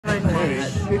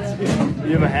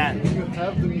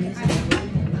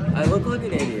look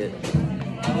an idiot.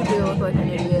 You do look like an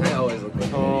idiot. I always look like an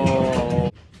idiot.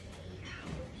 Oh.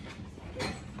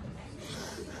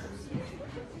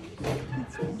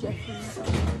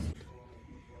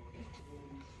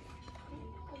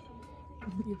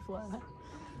 You flat.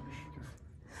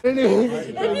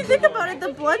 If you think about it,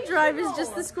 the blood drive is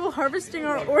just the school harvesting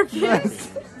our organs.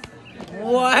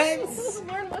 What? I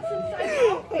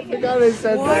forgot I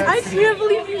said that. I can't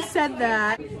believe you said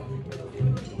that.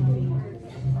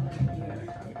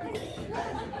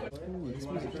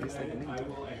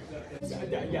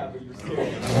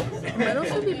 Might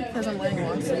also be because I'm wearing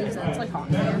long sleeves and it's like hot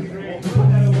in here.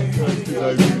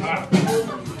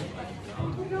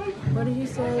 What did he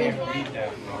say? I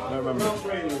don't remember. Oh,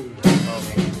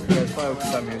 yeah, it's probably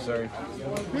because I'm here, sorry.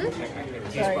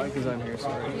 It's probably because I'm here,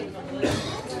 sorry.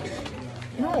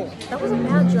 No, that was a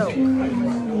bad joke.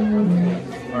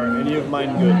 Are any of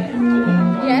mine good?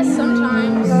 Yes,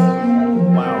 sometimes.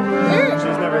 Wow. Here.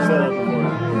 She's never said that before.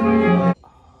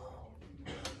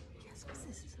 Yes, because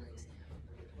this is our exam.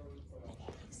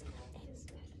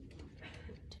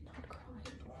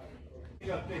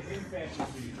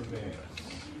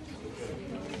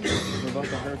 What about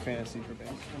the her fantasy for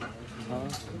bank? Huh?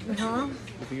 Uh-huh.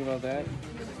 You think about that?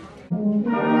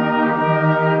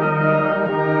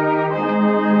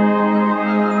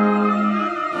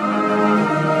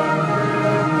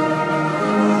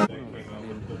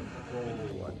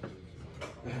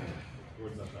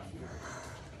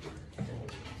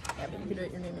 Yeah, but you could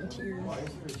write your name in tears.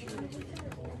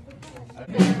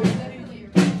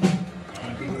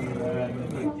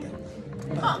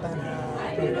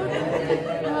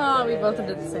 Oh, we both did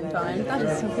it at the same time. That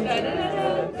is something.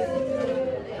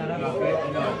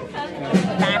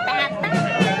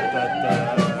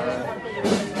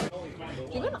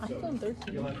 You got an iPhone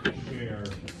 13.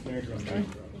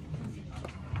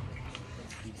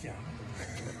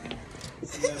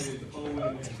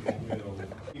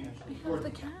 The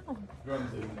cow. God,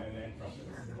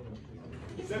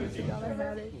 I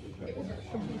had it.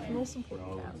 The most important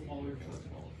cow.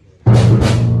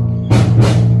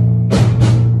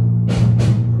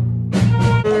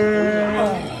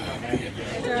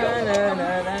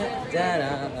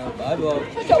 Bye, Bob.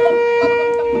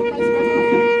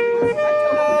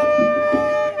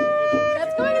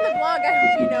 That's going in the vlog, I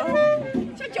hope you know.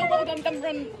 Shut your bubblegum gum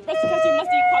run. Rest because you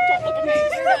must eat Pop-Tart. Okay,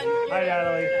 you're done. Hi,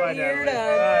 Natalie. Bye, You're Natalie.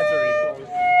 done. That's a repost.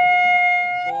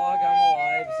 Vlog, I'm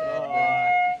alive.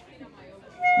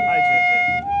 Hi,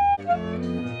 JJ.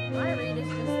 My read is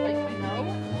just like no.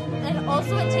 And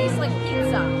also it tastes like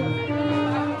pizza.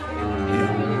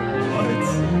 What?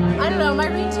 I don't know, my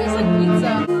read tastes like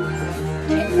pizza.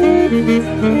 It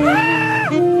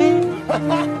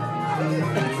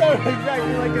sounds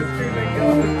exactly like a screaming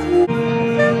goat.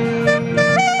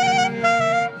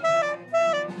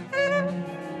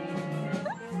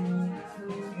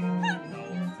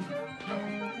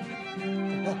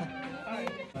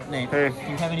 Nate, Hey. do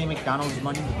you have any McDonald's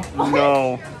money?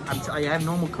 No. I have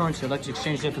normal currency. Let's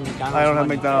exchange that for McDonald's I don't have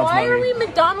money. McDonald's Why money. are we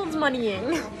McDonald's moneying?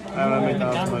 I don't have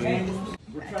McDonald's money.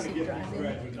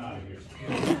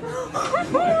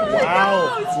 Wow.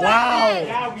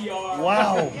 Wow.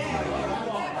 Wow.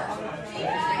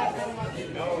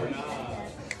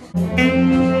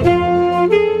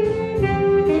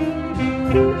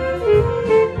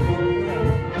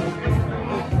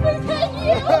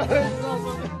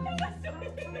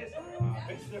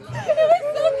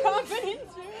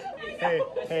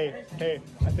 Hey,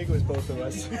 I think it was both of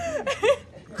us.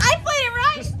 I played it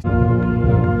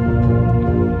right!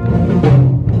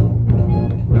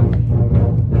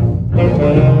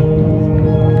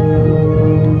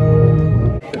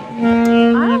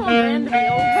 I don't want Brand to be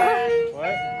over.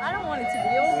 What? I don't want it to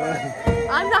be over.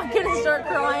 I'm not gonna start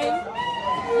crying.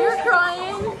 You're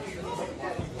crying.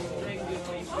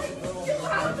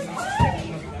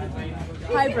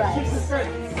 Hi, Bryce.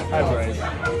 Hi, Bryce.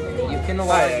 You can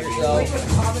allow yourself.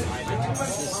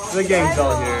 The gang's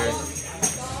all here.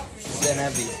 It's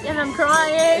an Evie. And I'm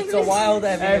crying. It's a wild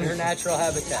Evie in her natural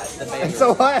habitat. The baby. It's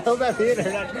a wild at the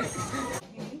internet.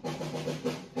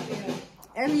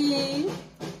 Emmy.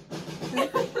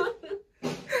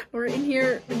 We're in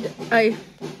here.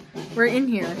 We're in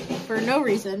here for no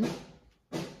reason,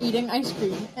 eating ice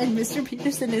cream, and Mr.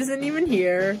 Peterson isn't even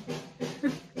here.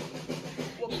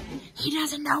 He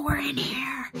doesn't know we're in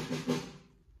here.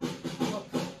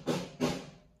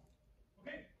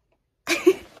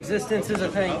 Existence is a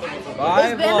thing. Bye,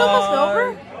 Is band almost vlog.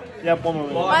 over? Yep, one more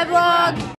minute. Bye, vlog.